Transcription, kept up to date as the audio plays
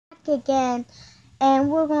again, and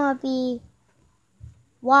we're gonna be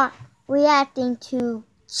reacting to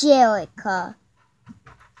Jerika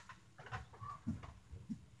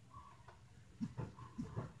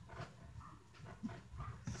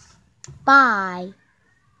by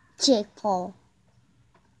Jake Paul.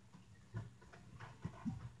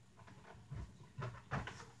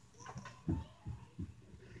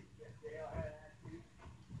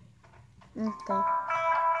 Okay.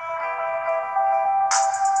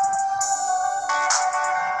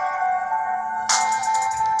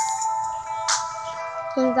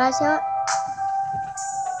 Can you guys hear it?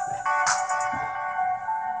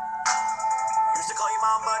 Used to call you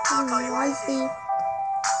mom, but now I call you wifey.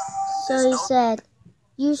 So he said,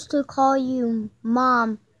 used to call you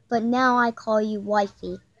mom, but now I call you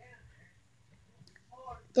wifey.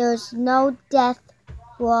 There's no death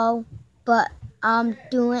row, but I'm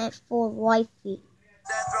doing it for wifey.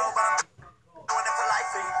 Death row, but I'm doing it for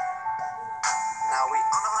lifey. Now we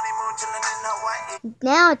on a honeymoon chilling in Hawaii.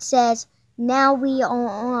 Now it says, now we are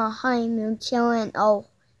on a honeymoon chilling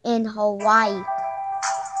in Hawaii. And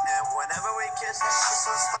whenever we kiss, she's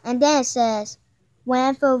so spicy. And then it says,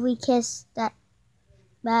 whenever we kiss, that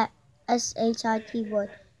S-H-I-T word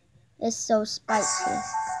is so spicy. Get it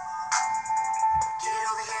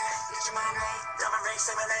over here, get your mind right. Diamond ring,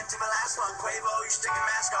 say my name to my last one. Quavo, you should take your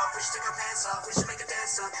mask off. We should take our pants off. We should make a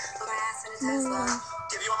dance up. Put my ass in a Tesla.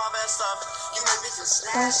 Give you all my best stuff. You make me feel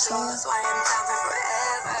special. That's why I'm down for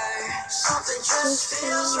forever. Something just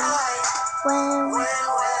feels right. When.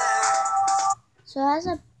 So that's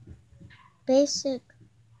a basic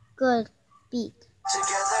good beat.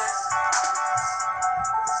 Together.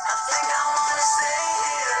 I think I wanna stay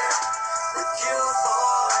here with you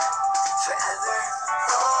for forever,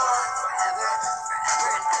 forever and ever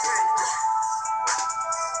and ever.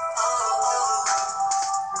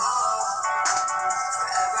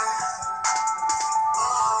 Forever.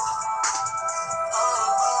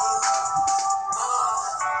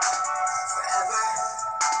 Forever.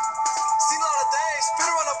 Seen a lot of things, spit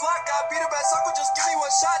her on the block, got beat up at soccer, just give me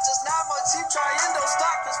one shot, just not much cheap, trying don't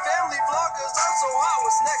stop, cause family vloggers, I'm so hot,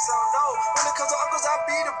 what's next, I don't know, when it comes to uncles, I'll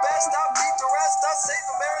be the best, I'll beat the rest, I save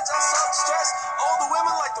the marriage, I solve the stress, all the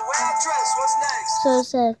women like the way I dress, what's next? So it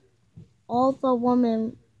said, all the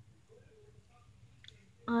women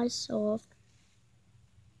I solved,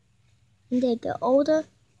 when they get older,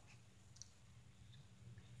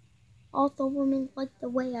 all the women like the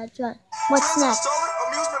way I dress. What's Twins are next? stolen,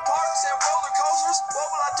 amusement parks and roller coasters, what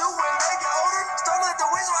will I do when they get older? Stolen at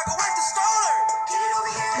the ways so I can wait to stoner. Get it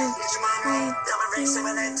over here, get your mind right. Diamond ring, say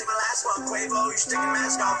my name to my last one. Quavo, you should take your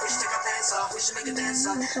mask off. We should take our pants off. We should make a dance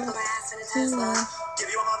up. Put my ass in a Tesla.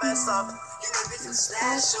 Give you all my best stuff. You make me feel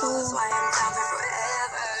special. That's why I'm down for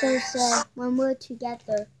forever. So it said, when we're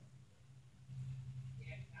together,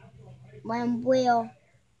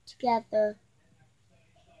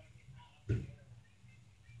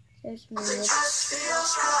 there's It music. just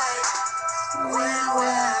feels right when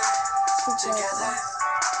we're together.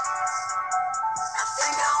 I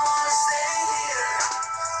think I wanna stay here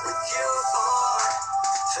with you for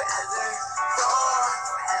forever,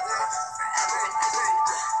 forever and ever and ever.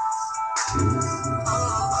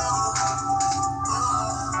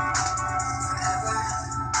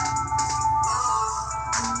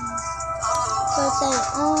 So it said,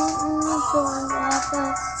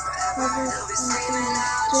 forever,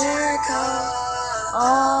 Jerika,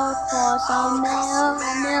 all across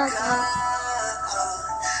America.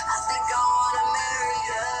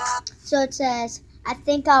 So it says, I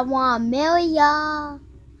think I wanna marry ya.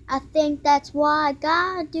 I think that's what I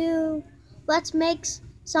gotta do. Let's make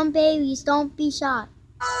some babies, don't be shy. I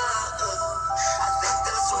think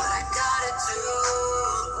that's what I gotta do.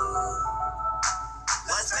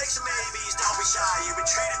 Let's make some babies, don't be shy. You've been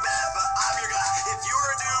treated bad, but I'm your guy. If you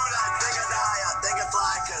were a dude, I'd think I'd die. I'd think I'd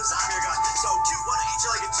fly, cause I'm your guy. So cute, wanna eat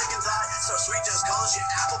you like a chicken thigh. So sweet, just call shit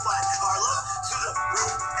apple pie. Our love to the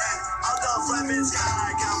roof and out the flippin'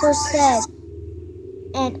 sky. So said,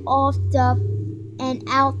 and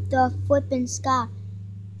out the flipping sky.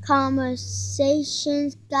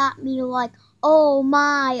 Conversations got me like, oh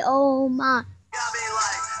my, oh my. Got me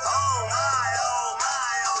like, oh my,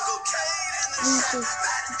 Uncle Kate in the shit.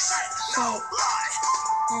 That shit, no lie.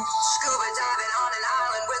 Scuba diving on an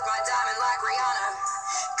island with my diamond like Rihanna.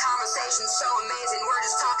 Conversation so amazing, we're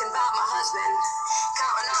just talking about my husband.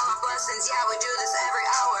 Counting all my blessings, yeah, we do this every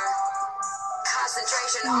hour.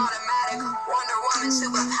 Concentration automatic, Wonder Woman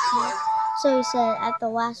superpower. So he said at the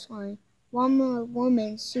last one, Wonder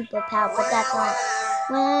Woman superpower, but that's not.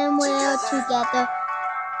 When we're together,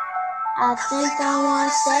 I think I want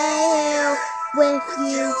to stay here with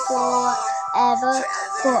you forever,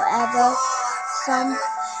 forever.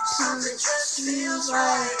 Sometimes seems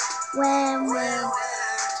like when we're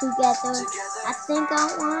together, I think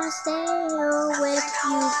I wanna stay here with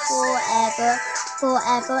you forever,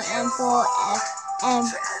 forever and forever and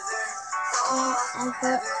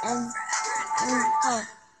forever and oh.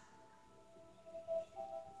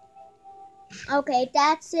 Okay,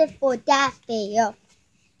 that's it for that video.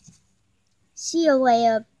 See you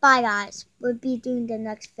later. Bye guys. We'll be doing the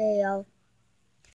next video.